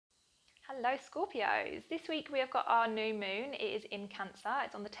Hello Scorpios. This week we have got our new moon. It is in Cancer.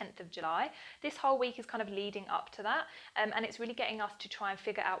 It's on the 10th of July. This whole week is kind of leading up to that and it's really getting us to try and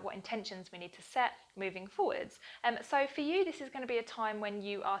figure out what intentions we need to set moving forwards. So for you this is going to be a time when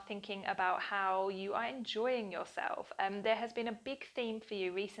you are thinking about how you are enjoying yourself. There has been a big theme for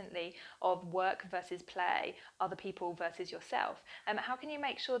you recently of work versus play, other people versus yourself. How can you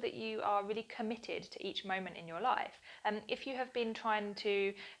make sure that you are really committed to each moment in your life? If you have been trying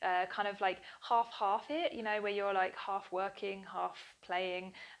to kind of like half it, you know, where you're like half working, half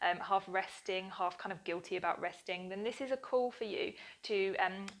playing, half resting, half kind of guilty about resting, then this is a call for you to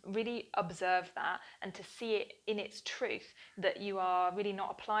really observe that and to see it in its truth, that you are really not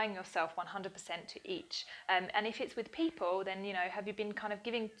applying yourself 100% to each. And if it's with people, then, you know, have you been kind of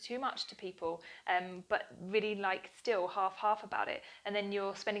giving too much to people, but really like still half about it, and then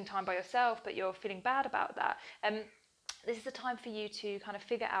you're spending time by yourself but you're feeling bad about that. This is a time for you to kind of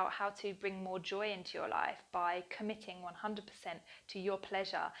figure out how to bring more joy into your life by committing 100% to your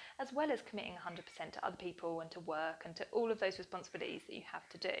pleasure, as well as committing 100% to other people and to work and to all of those responsibilities that you have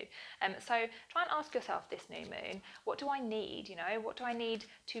to do. So try and ask yourself this new moon, what do I need? You know, what do I need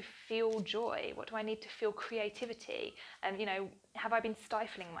to feel joy? What do I need to feel creativity? You know, have I been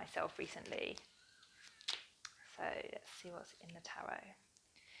stifling myself recently? So let's see what's in the tarot.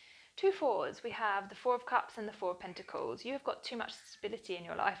 Two fours, we have the Four of Cups and the Four of Pentacles. You have got too much stability in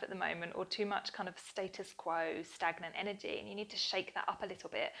your life at the moment, or too much kind of status quo, stagnant energy, and you need to shake that up a little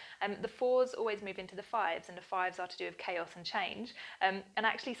bit. The fours always move into the fives, and the fives are to do with chaos and change. And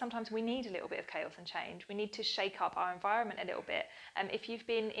actually sometimes we need a little bit of chaos and change. We need to shake up our environment a little bit. If you've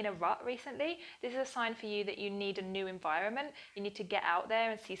been in a rut recently, this is a sign for you that you need a new environment. You need to get out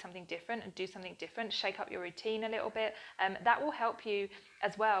there and see something different and do something different, shake up your routine a little bit. That will help you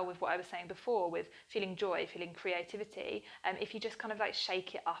as well with what I was saying before, with feeling joy, feeling creativity. If you just kind of like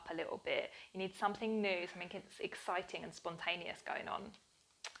shake it up a little bit, you need something new, something exciting and spontaneous going on.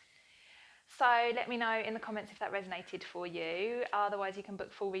 So let me know in the comments if that resonated for you. Otherwise you can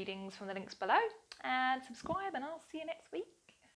book full readings from the links below, and subscribe, and I'll see you next week.